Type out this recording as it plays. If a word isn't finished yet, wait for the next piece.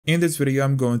In this video,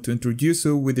 I'm going to introduce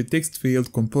you with the text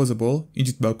field composable in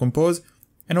Jetpack Compose,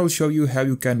 and I'll show you how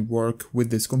you can work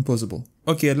with this composable.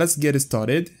 Okay, let's get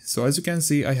started. So as you can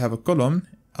see, I have a column.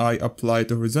 I applied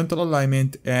a horizontal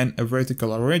alignment and a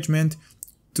vertical arrangement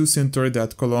to center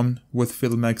that column with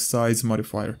fill max size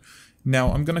modifier.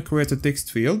 Now I'm gonna create a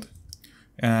text field,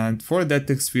 and for that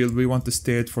text field, we want to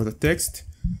state for the text.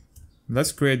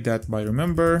 Let's create that by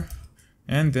remember,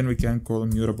 and then we can call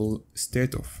mutable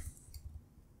state of.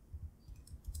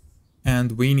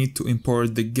 And we need to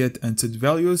import the get and set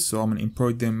values, so I'm going to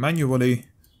import them manually.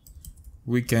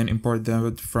 We can import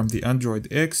them from the Android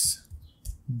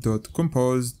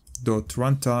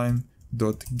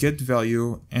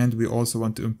x.compose.runtime.getValue, and we also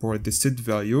want to import the set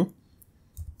value.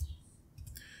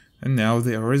 And now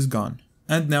the error is gone.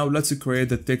 And now let's create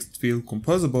the text field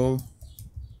composable.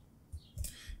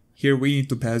 Here we need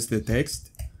to pass the text.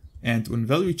 And on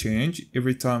value change,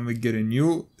 every time we get a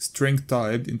new string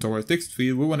typed into our text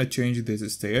field, we want to change this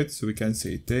state. So we can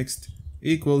say text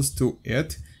equals to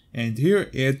it. And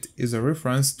here it is a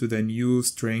reference to the new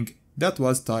string that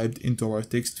was typed into our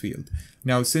text field.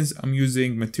 Now, since I'm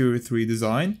using Material 3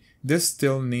 design, this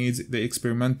still needs the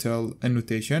experimental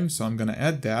annotation. So I'm going to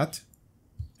add that.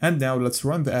 And now let's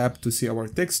run the app to see our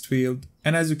text field.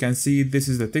 And as you can see, this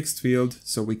is the text field.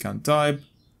 So we can type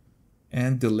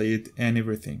and delete and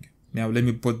everything. Now let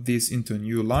me put this into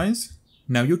new lines.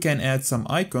 Now you can add some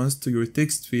icons to your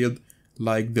text field,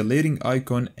 like the leading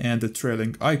icon and the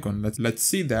trailing icon. Let's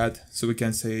see that. So we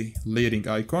can say leading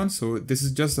icon. So this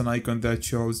is just an icon that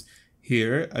shows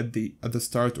here at the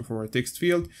start of our text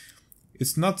field.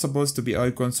 It's not supposed to be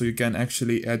icon, so you can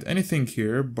actually add anything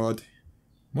here, but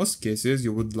most cases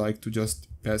you would like to just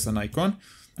pass an icon.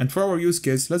 And for our use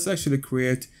case, let's actually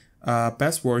create a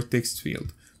password text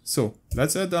field. So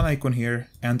let's add an icon here,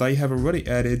 and I have already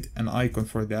added an icon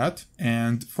for that.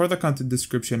 And for the content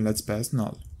description, let's pass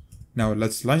null. Now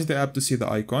let's launch the app to see the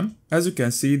icon. As you can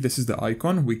see, this is the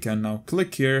icon. We can now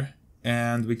click here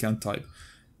and we can type.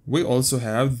 We also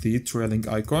have the trailing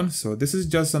icon. So this is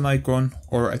just an icon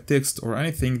or a text or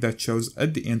anything that shows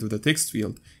at the end of the text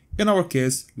field. In our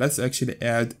case, let's actually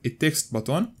add a text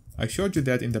button. I showed you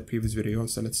that in the previous video,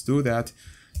 so let's do that.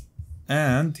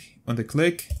 And on the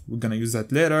click, we're gonna use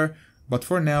that later, but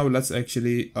for now let's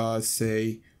actually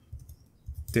say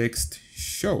text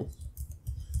show.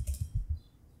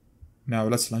 Now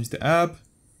let's launch the app,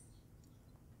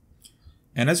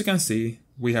 and as you can see,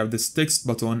 we have this text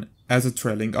button as a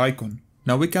trailing icon.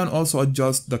 Now we can also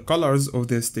adjust the colors of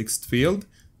this text field,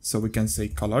 so we can say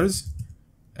colors,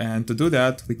 and to do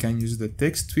that we can use the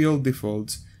text field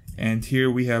defaults, and here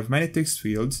we have many text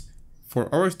fields. For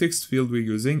our text field we're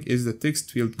using is the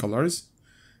text field colors,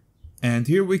 and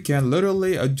here we can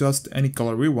literally adjust any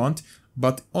color we want,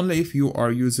 but only if you are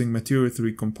using Material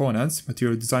 3 components,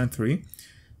 Material Design 3.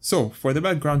 So for the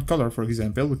background color, for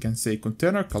example, we can say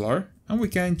container color, and we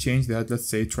can change that, let's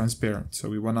say transparent. So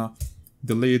we wanna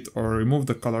delete or remove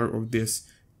the color of this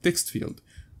text field.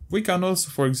 We can also,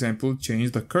 for example,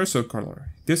 change the cursor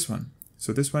color, this one.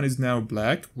 So this one is now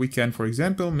black. We can, for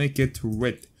example, make it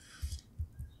red.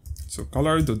 So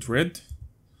color.red,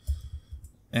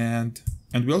 and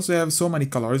we also have so many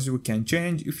colors we can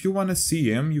change. If you want to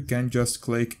see them, you can just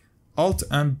click Alt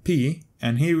and P,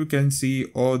 and here you can see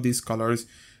all these colors.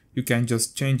 You can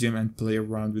just change them and play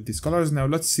around with these colors. Now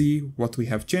let's see what we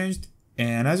have changed,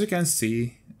 and as you can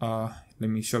see, let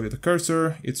me show you the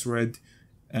cursor. It's red,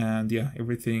 and yeah,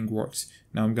 everything works.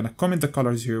 Now I'm gonna comment the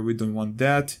colors here. We don't want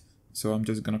that, so I'm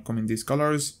just gonna comment these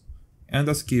colors, and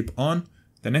let's keep on.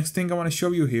 The next thing I want to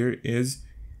show you here is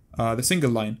the single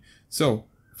line. So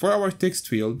for our text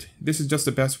field, this is just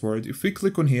a password. If we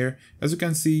click on here, as you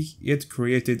can see, it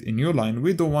created a new line.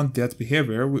 We don't want that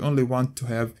behavior. We only want to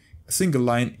have a single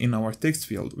line in our text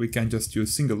field. We can just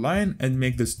use single line and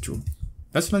make this true.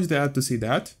 Let's launch the app to see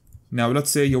that. Now let's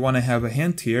say you want to have a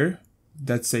hint here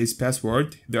that says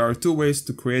password. There are two ways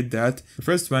to create that. The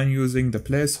first one using the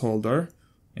placeholder.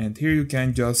 And here you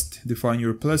can just define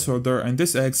your placeholder, and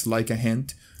this acts like a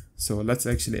hint. So let's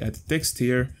actually add text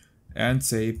here and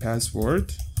say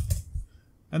password,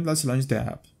 and let's launch the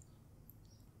app.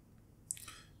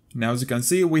 Now as you can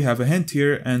see, we have a hint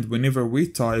here, and whenever we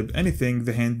type anything,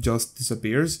 the hint just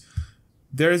disappears.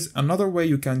 There's another way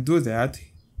you can do that,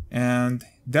 and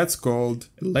that's called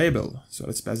a label. So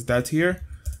let's pass that here,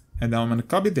 and now I'm gonna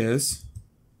copy this,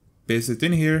 paste it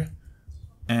in here,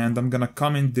 and I'm gonna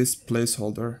comment this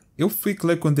placeholder. If we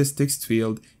click on this text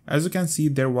field, as you can see,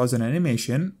 there was an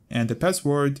animation and the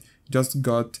password just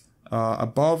got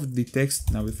above the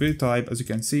text. Now if we type, as you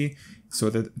can see, so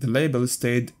that the label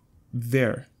stayed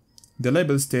there. the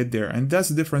label stayed there, and that's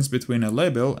the difference between a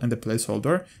label and a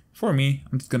placeholder. For me,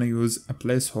 I'm just gonna use a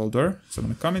placeholder, so I'm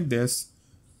gonna comment this,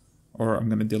 or I'm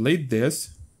gonna delete this,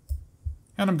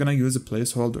 and I'm gonna use a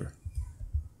placeholder.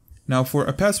 Now for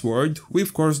a password, we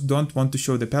of course don't want to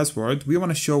show the password, we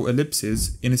want to show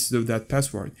ellipses instead of that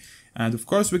password. And of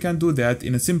course we can do that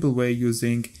in a simple way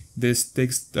using this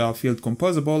text field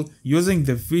composable. Using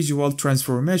the visual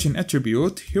transformation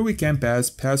attribute, here we can pass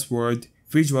password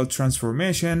visual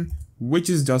transformation, which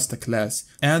is just a class.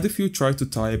 And if you try to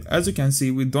type, as you can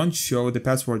see, we don't show the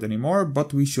password anymore,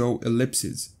 but we show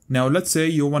ellipses. Now let's say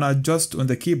you want to adjust on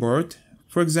the keyboard.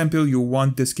 For example, you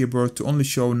want this keyboard to only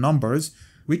show numbers.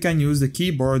 We can use the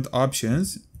keyboard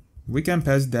options. We can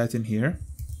pass that in here.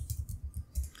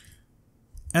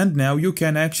 And now you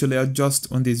can actually adjust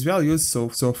on these values. So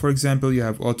for example, you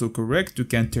have autocorrect, you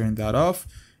can turn that off.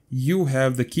 You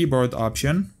have the keyboard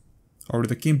option or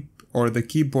the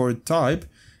keyboard type.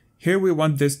 Here we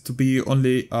want this to be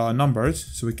only numbers,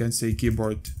 so we can say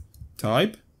keyboard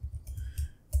type.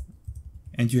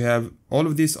 And you have all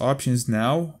of these options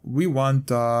now. We want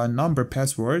number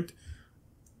password.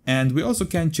 And we also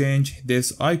can change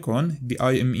this icon, the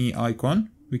IME icon.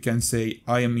 We can say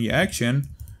IME action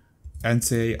and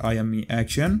say IME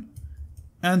action.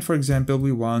 And for example,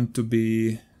 we want to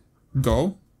be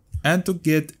go. And to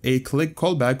get a click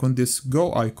callback on this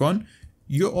go icon,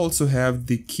 you also have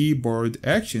the keyboard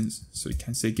actions. So you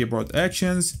can say keyboard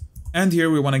actions. And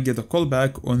here we want to get a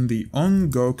callback on the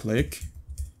on go click.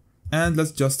 And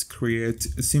let's just create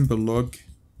a simple log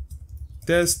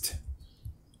test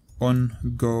on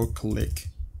go click.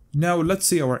 Now let's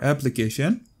see our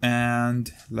application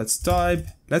and let's type,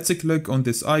 let's click on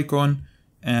this icon,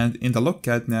 and in the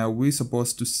logcat now we're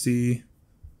supposed to see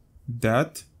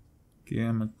that. Okay,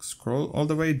 I'm gonna scroll all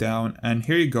the way down and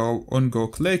here you go, on go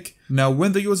click. Now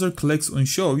when the user clicks on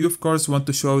show, you of course want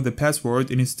to show the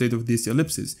password instead of these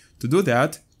ellipses. To do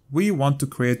that, we want to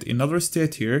create another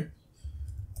state here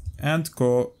and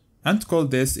call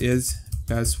this is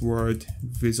password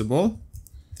visible.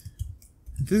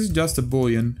 This is just a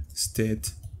boolean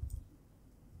state.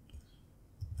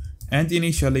 And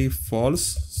initially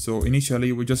false. So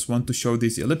initially we just want to show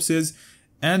these ellipses.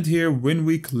 And here when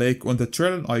we click on the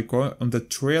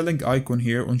trailing icon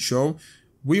here on show,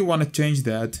 we want to change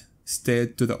that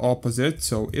state to the opposite.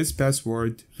 So is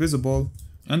password visible,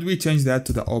 and we change that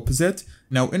to the opposite.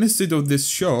 Now instead of this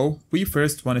show, we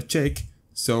first want to check.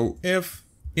 So if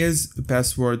is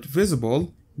password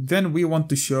visible, then we want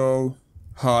to show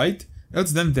hide.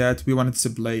 Else than that, we want to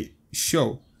display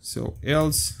show. So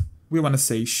else we want to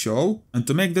say show. And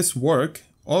to make this work,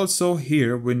 also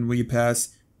here when we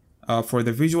pass for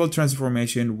the visual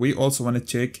transformation, we also want to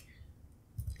check.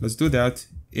 Let's do that.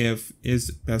 If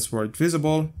is password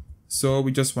visible. So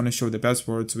we just want to show the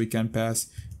password, so we can pass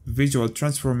visual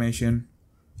transformation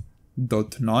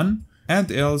dot none. And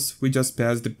else we just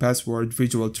pass the password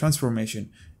visual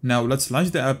transformation. Now let's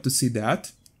launch the app to see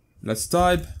that. Let's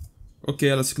type.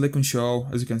 Okay, let's click on show.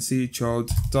 As you can see, showed,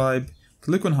 type,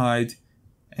 click on hide,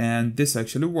 and this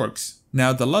actually works.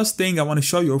 Now the last thing I want to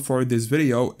show you for this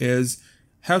video is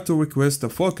how to request a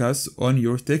focus on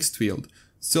your text field.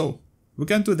 So we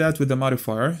can do that with the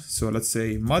modifier. So let's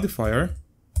say modifier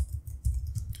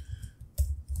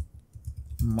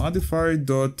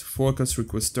dot focus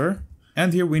requester,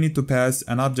 and here we need to pass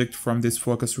an object from this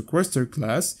focus requester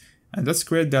class, and let's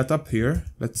create that up here.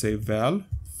 Let's say val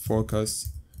focus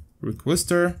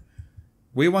requester.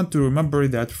 We want to remember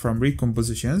that from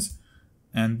recompositions,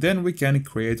 and then we can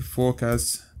create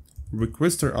focus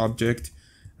requester object,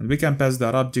 and we can pass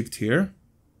that object here.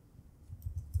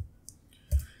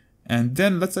 And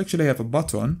then let's actually have a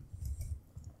button,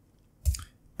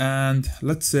 and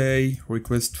let's say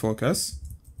request focus.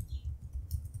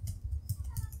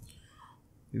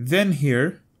 Then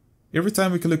here, every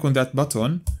time we click on that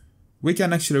button, we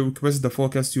can actually request the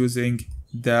focus using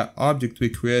the object we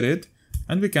created,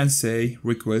 and we can say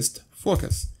request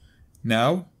focus.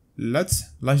 Now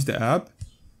let's launch the app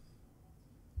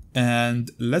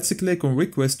and let's click on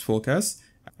request focus,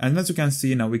 and as you can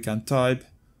see now we can type,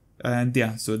 and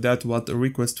yeah, so that's what a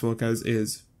request focus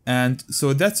is. And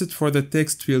so that's it for the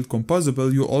text field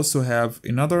composable. You also have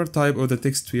another type of the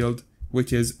text field,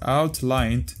 which is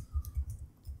outlined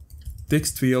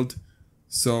text field.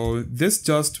 So this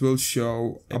just will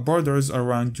show borders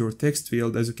around your text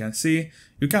field. As you can see,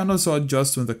 you can also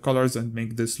adjust on the colors and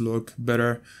make this look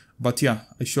better. But yeah,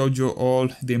 I showed you all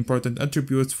the important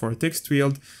attributes for text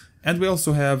field, and we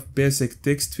also have basic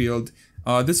text field.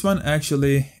 This one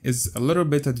actually is a little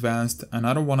bit advanced, and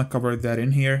I don't want to cover that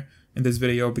in here in this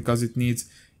video because it needs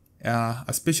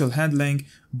a special handling,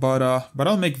 but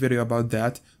I'll make video about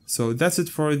that. So that's it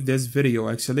for this video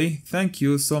actually. Thank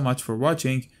you so much for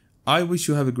watching. I wish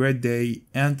you have a great day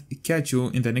and catch you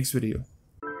in the next video.